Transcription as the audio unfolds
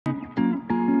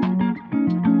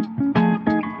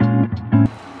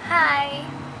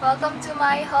welcome to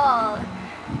my haul.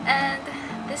 And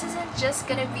this isn't just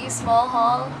gonna be a small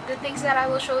haul. The things that I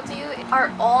will show to you are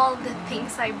all the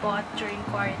things I bought during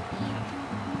quarantine.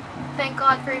 Thank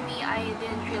God for me, I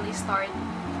didn't really start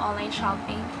online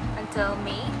shopping until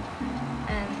May,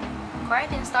 and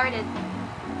quarantine started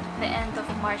the end of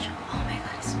March. Oh my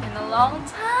god, it's been a long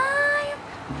time.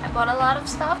 I bought a lot of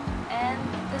stuff and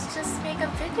let's just make a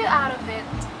video out of it.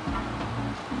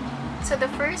 So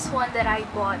the first one that I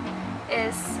bought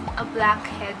is a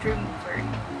blackhead remover.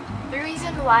 The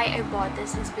reason why I bought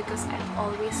this is because I've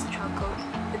always struggled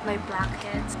with my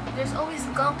blackheads. There's always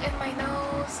gunk in my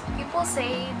nose. People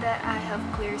say that I have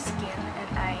clear skin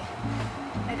and I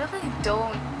definitely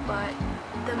don't, but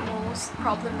the most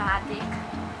problematic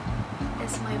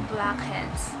is my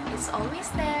blackheads. It's always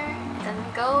there, it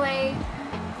doesn't go away.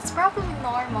 It's probably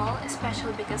normal,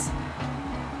 especially because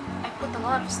I put a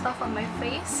lot of stuff on my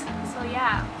face. So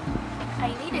yeah,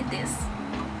 I needed this.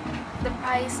 The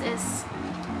price is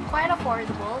quite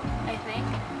affordable, I think.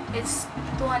 It's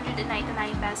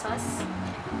 299 pesos.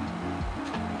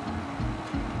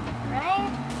 Right?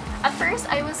 At first,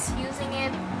 I was using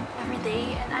it every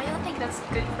day and I don't think that's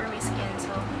good for my skin,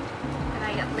 so and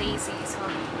I got lazy, so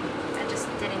I just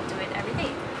didn't do it every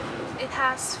day. It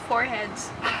has 4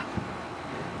 heads.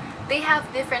 They have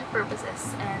different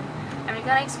purposes and I'm not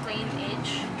gonna explain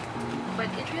each, but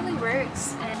it really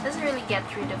works and it doesn't really get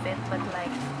rid of it, but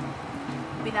like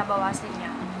binabawasan niya.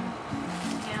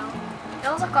 You know? It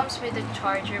also comes with a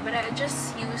charger, but I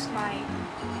just used my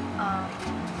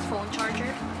phone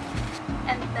charger.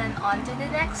 And then on to the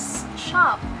next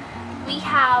shop. We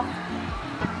have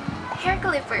hair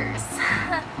clippers.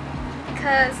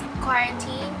 Because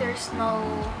quarantine, there's no...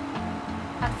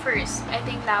 At first, I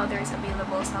think now there's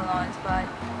available salons, but...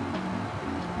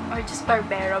 Or just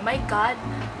barbero. My god,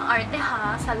 ang arte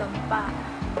ha, salon pa.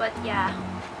 But yeah,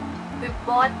 we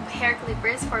bought hair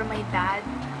clippers for my dad.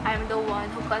 I'm the one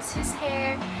who cuts his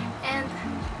hair, and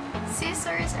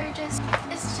scissors are just...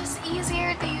 It's just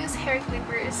easier to use hair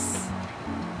clippers.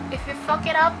 If you fuck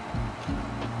it up,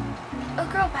 it'll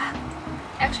grow back.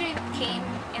 Actually, it came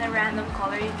in a random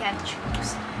color you can't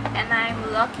choose, and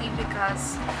I'm lucky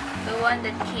because the one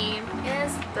that came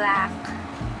is black,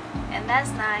 and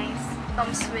that's nice.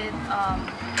 Comes with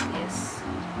this,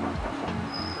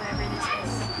 whatever this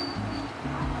is.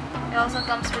 It also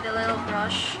comes with a little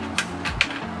brush,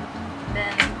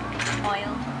 then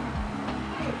oil.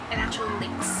 It actually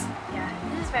leaks. Yeah,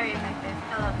 this is very effective.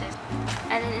 I love this.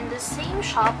 And then in the same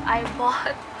shop, I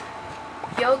bought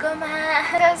yoga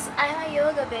mat because I'm a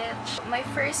yoga bitch. My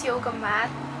first yoga mat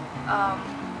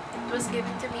it was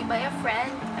given to me by a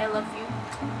friend. I love you.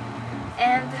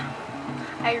 And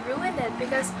I ruined it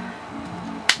because,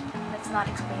 let's not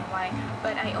explain why,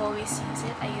 but I always use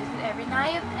it. I use it every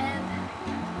night and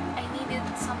I needed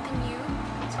something new,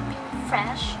 something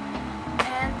fresh,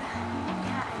 and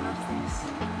yeah, I love this.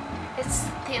 It's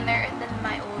thinner than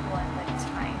my old one, but it's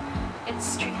fine.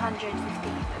 It's 350,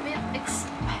 a bit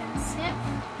expensive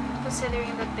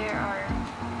considering that there are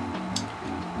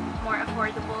more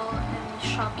affordable in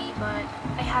Shopee, but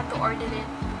I had to order it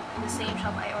in the same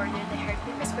shop I ordered the hair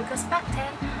clippers because back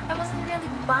then I wasn't really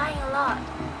buying a lot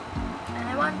and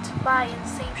I wanted to buy in the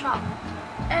same shop.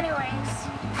 Anyways,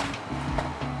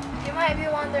 you might be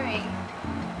wondering,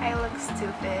 I look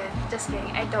stupid. Just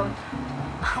kidding, I don't.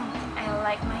 I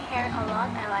like my hair a lot,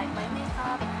 I like my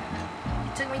makeup.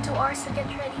 It took me 2 hours to get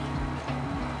ready.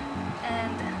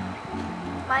 And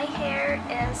my hair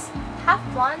is half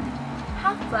blonde,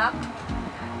 half black.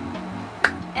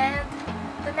 And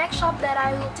the next shop that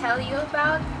I will tell you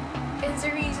about is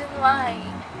the reason why.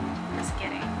 Just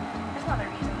kidding. That's not the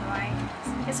reason why.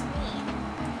 It's me.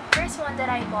 First one that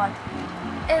I bought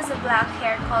is a black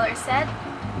hair color set.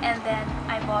 And then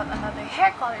I bought another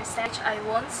hair color set, which I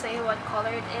won't say what color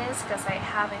it is because I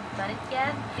haven't done it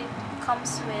yet. It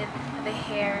comes with the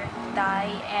hair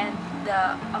dye and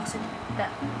the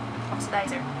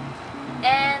oxidizer.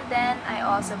 And then I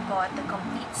also bought the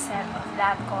complete set of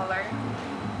that color.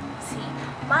 See,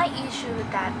 my issue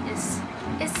with that is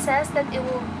it says that it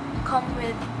will come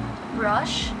with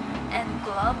brush and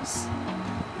gloves,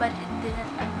 but it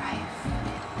didn't arrive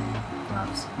with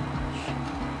gloves and brush.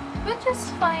 Which is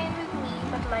fine with me,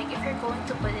 but like if you're going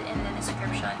to put it in the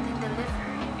description, then deliver.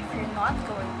 If you're not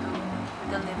going to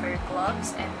deliver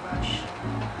gloves and brush,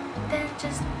 then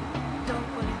just don't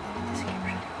put it in the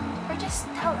description. Or just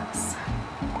tell us.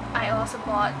 I also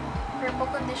bought purple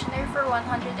conditioner for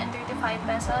 135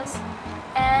 pesos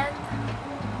and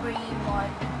Bremod,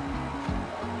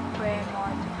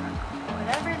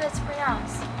 whatever that's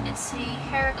pronounced. It's a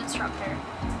hair constructor.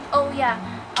 Oh yeah,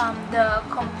 the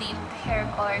complete hair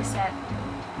color set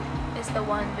is the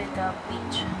one with the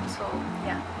bleach. So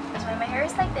yeah, that's why my hair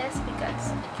is like this,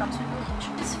 because it comes with bleach.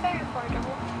 It's very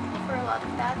affordable for a lot of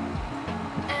that.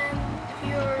 And if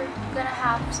you're gonna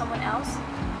have someone else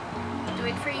do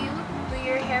it for you, do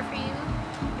your hair for you,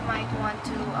 you might want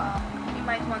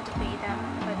to pay them.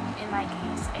 But in my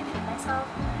case, I did it myself,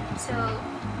 so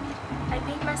I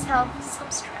paid myself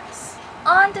some stress.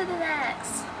 On to the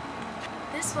next.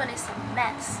 This one is a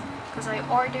mess because I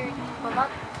ordered, well,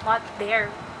 not their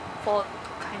fault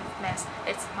kind of mess,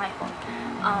 it's my fault.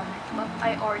 But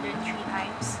I ordered 3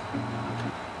 times.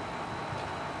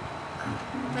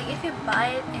 Like if you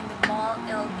buy it in the mall,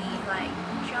 it'll be like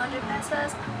 300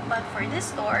 pesos, but for this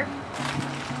store,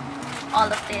 all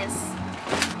of this,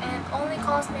 and it only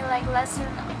cost me like less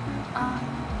than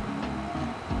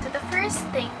so the first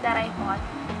thing that I bought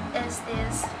is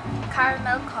this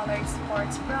caramel colored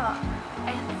sports bra.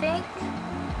 I think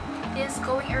this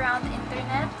going around the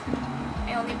internet,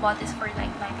 I only bought this for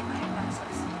like 95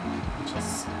 pesos, which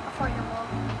is affordable.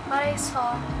 But I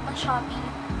saw on Shopee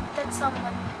that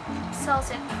someone sells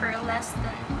it for less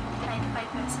than 95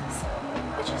 pesos,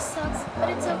 which just sucks, but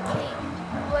it's okay.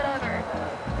 Whatever.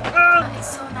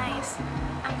 It's so nice.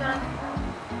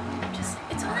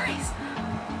 It's so nice.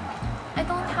 I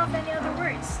don't have any other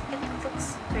words. It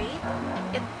looks great.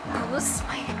 It boosts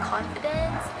my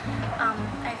confidence.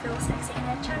 I feel sexy in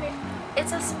it.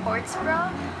 It's a sports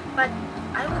bra, but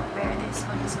I would wear this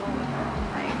on its own,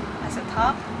 like as a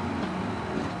top,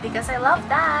 because I love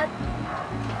that.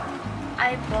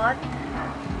 I bought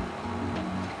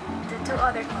the 2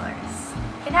 other colors.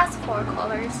 It has 4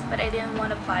 colors, but I didn't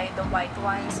want to buy the white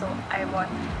one, so I bought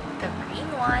the green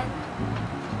one,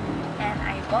 and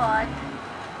I bought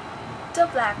the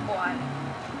black one.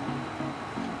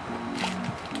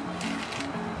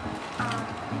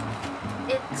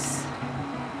 It's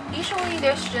usually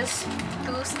there's just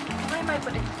 2. Why am I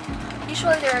putting?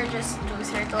 Usually there are just 2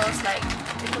 circles, like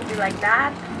it will be like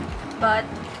that, but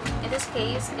in this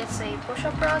case it's a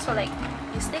push-up bra, so like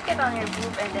you stick it on your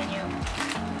boob and then you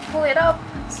pull it up,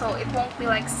 so it won't be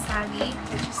like saggy,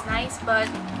 which is nice. But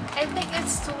I think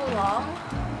it's too long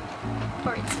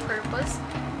for its purpose.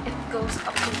 It goes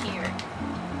up to here.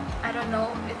 I don't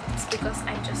know if it's because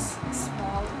I'm just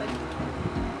small, but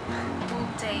boob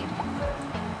tape.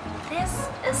 This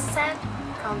is sent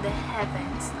from the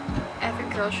heavens. Every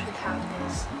girl should have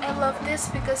this. I love this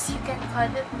because you can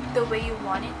cut it the way you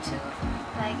want it to.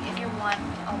 Like if you want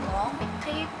a long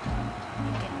tape,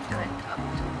 you can cut up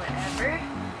to whatever.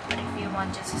 But if you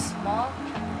want just a small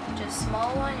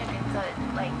one, you can cut it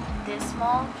like this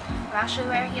small. I'm actually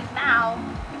wearing it now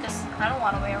because I don't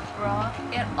want to wear a bra.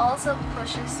 It also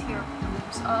pushes your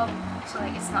boobs up, so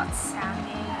like it's not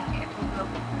sagging. It will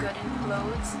look good in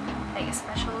clothes, like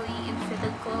especially in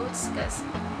fitted clothes, because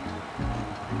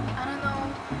I don't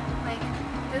know, like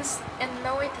this, in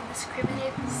no way to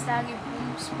discriminate saggy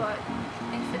boobs, but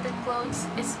in fitted clothes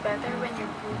it's better when your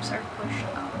boobs are pushed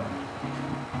up.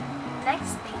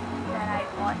 Next thing that I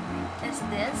bought is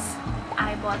this.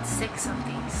 I bought 6 of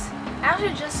these. I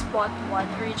actually just bought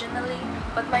 1 originally,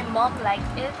 but my mom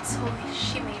liked it, so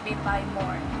she made me buy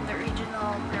more. The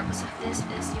original purpose of this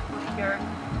is you put your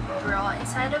bra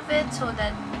inside of it so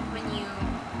that when you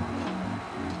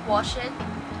wash it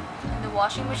in the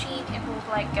washing machine, it will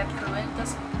like get ruined,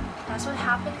 because that's what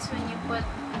happens when you put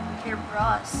your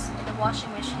bras in the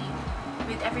washing machine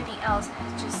with everything else.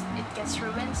 It gets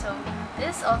ruined. So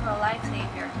this is also a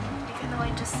lifesaver, even though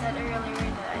I just said earlier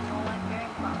that I don't like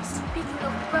wearing bras. Speaking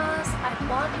of bras, I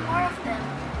bought more of them,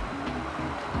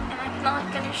 and I'm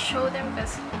not gonna show them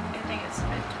because I think it's a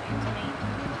bit too intimate.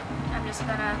 I'm just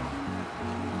gonna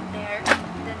there.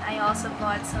 Then I also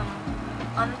bought some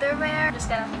underwear. Just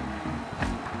gonna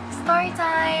story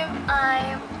time.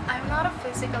 I'm not a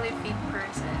physically fit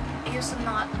person. I used to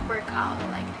not work out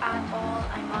like at all.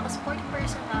 I'm not a sporty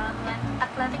person, not an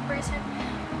athletic person.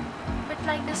 But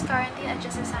like this quarantine, I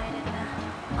just decided that,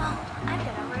 oh, I'm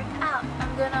gonna work out.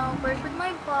 I'm gonna work with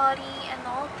my body and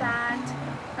all that.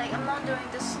 Like I'm not doing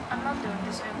this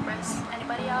to impress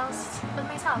anybody else but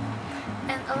myself.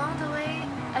 And along the way,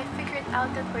 I figured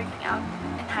out that working out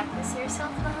enhances your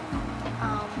self-love.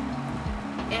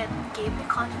 It gave me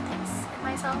confidence in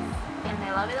myself, and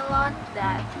I love it a lot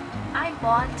that I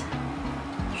bought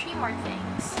 3 more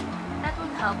things that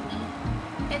would help me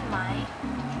in my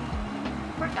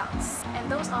workouts, and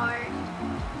those are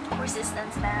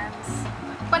resistance bands.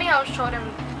 Funny how I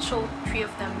showed 3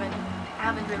 of them, but I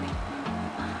haven't really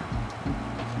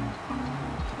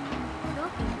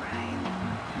Philippine Pride.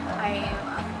 I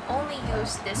only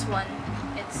used this one.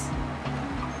 It's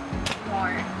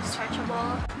more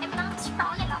stretchable. I'm not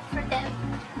strong enough for them,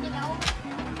 you know.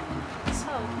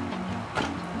 So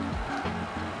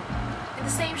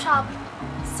same shop,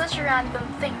 such a random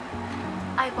thing,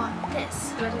 I bought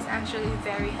this, which is actually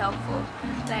very helpful.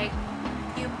 Like,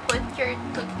 you put your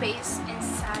toothpaste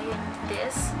inside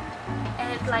this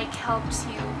and it like helps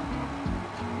you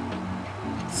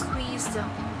squeeze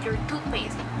your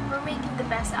toothpaste. We're making the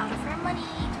best out of our money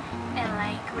and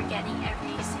like we're getting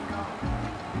every single.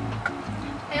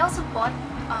 I also bought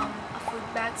a food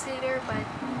bag saver, but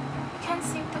I can't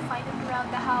seem to find it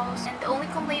around the house, and the only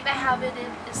complaint I have with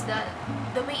it is that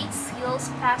the way it seals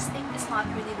plastic is not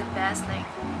really the best. Like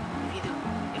it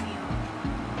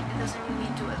doesn't really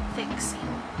do a thick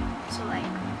seal, so like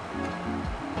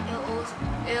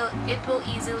it will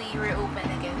easily reopen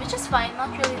again, which is fine, not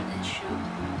really an issue.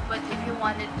 But if you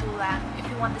want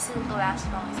the seal to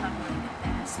last long, it's not really the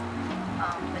best.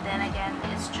 But then again,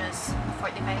 it's just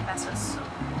 45 pesos, so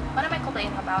what am I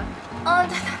complaining about?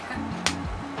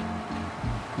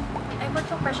 I put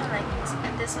compression leggings,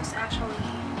 and this was actually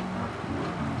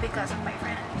because of my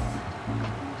friends.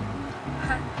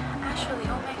 Actually,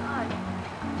 oh my god,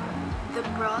 the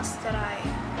bras that I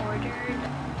ordered,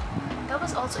 that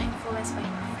was also influenced by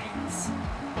my friends.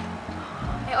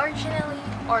 I originally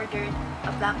ordered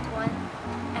a black one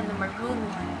and a maroon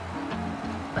one,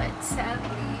 but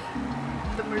sadly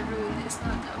the maroon is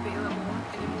not available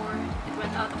anymore. It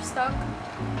went out of stock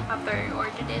after I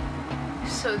ordered it,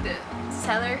 so the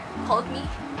seller called me.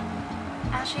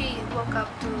 Actually woke up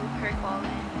to her call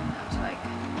and I was like,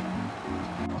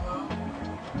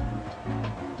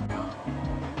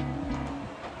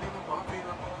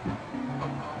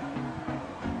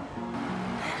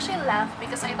 laughed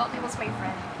because I thought it was my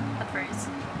friend at first,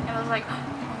 and I was like, oh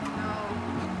no.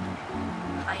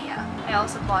 Yeah, I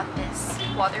also bought this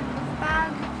waterproof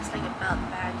bag. It's like a belt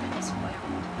bag, but it's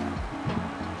waterproof.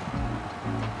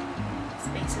 It's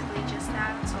basically just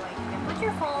that, so like you can put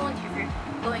your phone if you're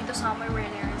going to somewhere where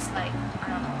there's like, I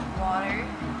don't know, water,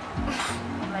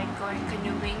 like going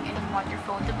canoeing and you want your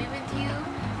phone to be with you,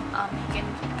 you can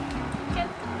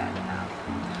do that now.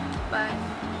 But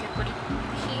you can put it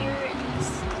here and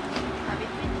just have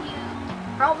it with you.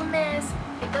 Problem is,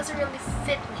 it doesn't really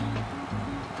fit me.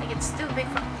 Like, it's too big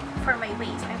for my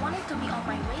waist. I want it to be on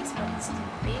my waist, but it's too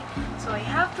big, so I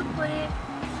have to put it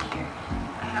here.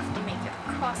 I have to make it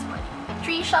crossbody.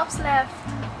 3 shops left.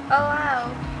 Oh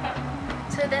wow.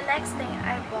 So the next thing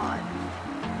I bought,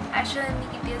 I actually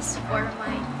need this for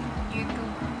my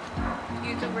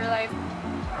YouTuber life.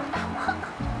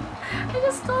 I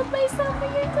just called myself a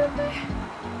YouTuber.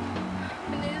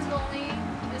 And this is only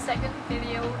the second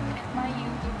video in my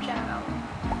YouTube channel.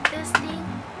 This thing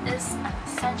is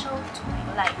essential to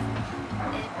my life.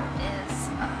 It is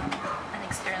an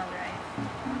external drive.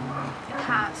 It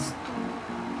has 2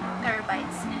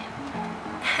 terabytes in it.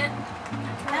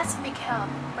 That's a big help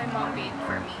my mom made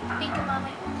for me. Thank you,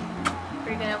 mommy.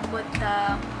 We're gonna put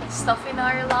the stuff in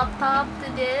our laptop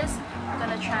to this. I'm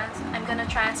gonna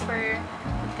transfer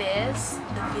this,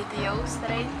 the videos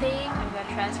that I take. I'm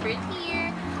gonna transfer it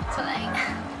here. So like,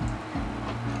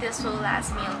 this will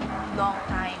last me a long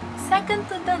time. Second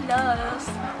to the last.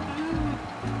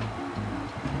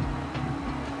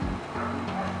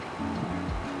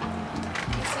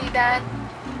 You see that?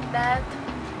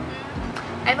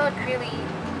 I don't really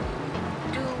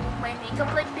do my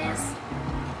makeup like this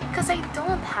because I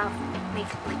don't have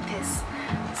makeup like this.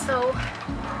 So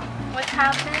what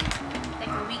happened?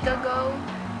 Like a week ago,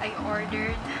 I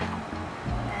ordered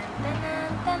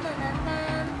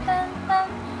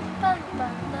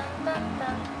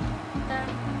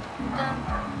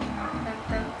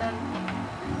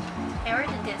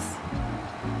this.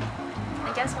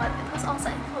 And guess what? It was also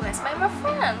influenced by my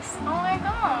friends. Oh my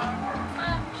god.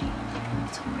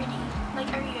 It's so pretty. Like,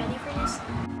 are you ready for this?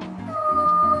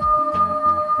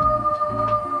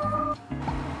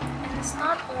 And it's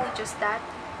not only just that,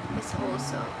 it's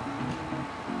also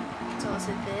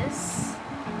this.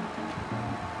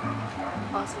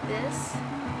 Also this.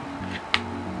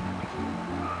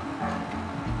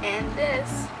 And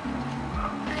this.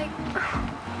 Like,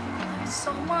 it's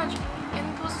so much, and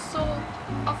it was so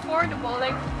affordable.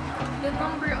 Like, the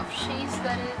number of shades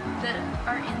that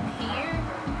are in here,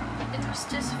 it was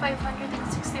just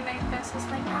 569 pesos.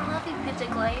 Like, I love it, Beauty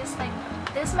Glazed. Like,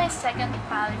 this is my second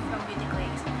palette from Beauty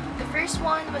Glazed. The first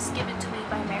one was given to me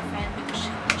by my friend because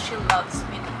she loves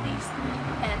Beauty Glazed,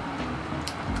 and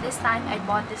this time I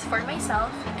bought this for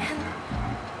myself, and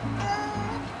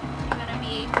I'm gonna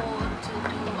be able to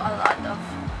do a lot of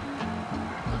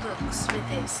looks with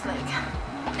this. Like,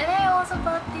 and I also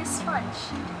bought this sponge.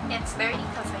 It's dirty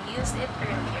because I used it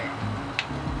earlier.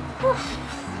 Whew.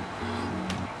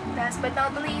 Last but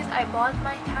not least, I bought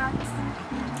my cats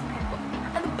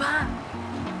and the bag.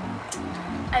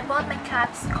 I bought my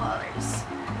cat's colors.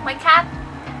 My cat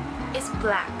is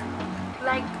black,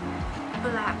 like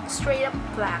black, straight up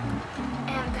black,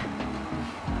 and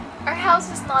our house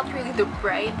is not really the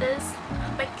brightest.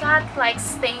 My cat likes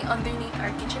staying underneath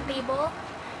our kitchen table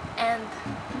and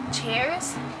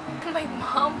chairs. My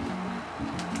mom,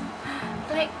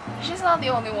 like, she's not the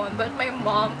only one, but my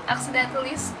mom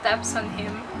accidentally steps on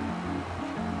him.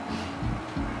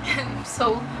 And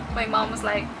so my mom was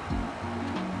like,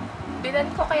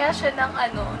 bilan ko kaya siya ng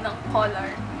ng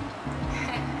collar.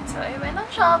 So I went on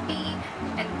Shopee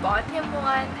and bought him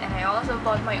one, and I also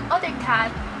bought my other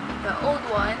cat, the old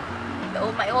one,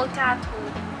 my old cat who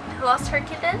lost her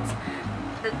kittens.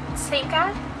 The same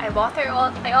cat, I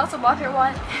also bought her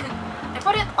one, and I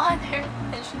put it on her,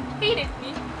 and she hated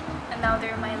me. And now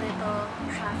they're my little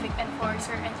traffic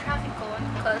enforcer and traffic cone,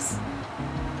 because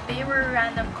they were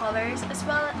random colors as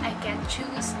well. I can't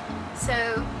choose,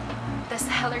 so the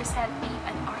seller sent me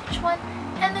an orange one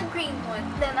and a green one.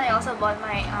 Then I also bought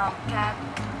my cat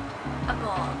a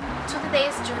ball. So today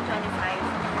is June 25,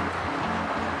 and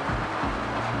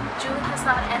June has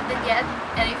not ended yet,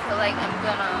 and I feel like I'm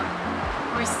gonna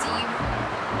receive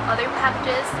other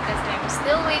packages because I'm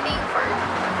still waiting for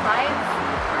 5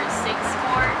 or 6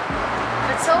 more.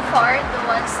 But so far, the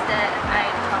ones that I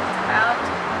talked about,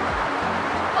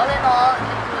 all in all,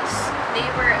 they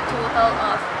were a total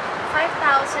of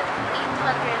 5,893.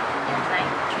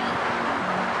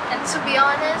 And to be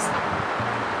honest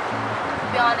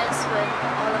with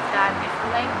all of that, I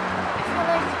feel like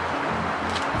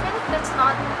that's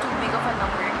not too big of a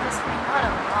number because I got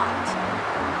a lot.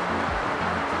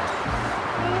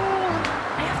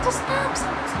 I have to stop. So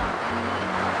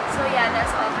yeah,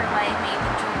 that's all for my May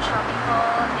to June shopping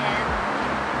haul, and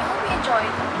I hope you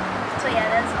enjoyed. So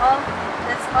yeah, that's all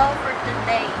for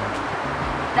today.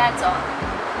 That's all,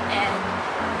 and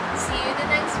see you in the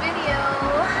next video.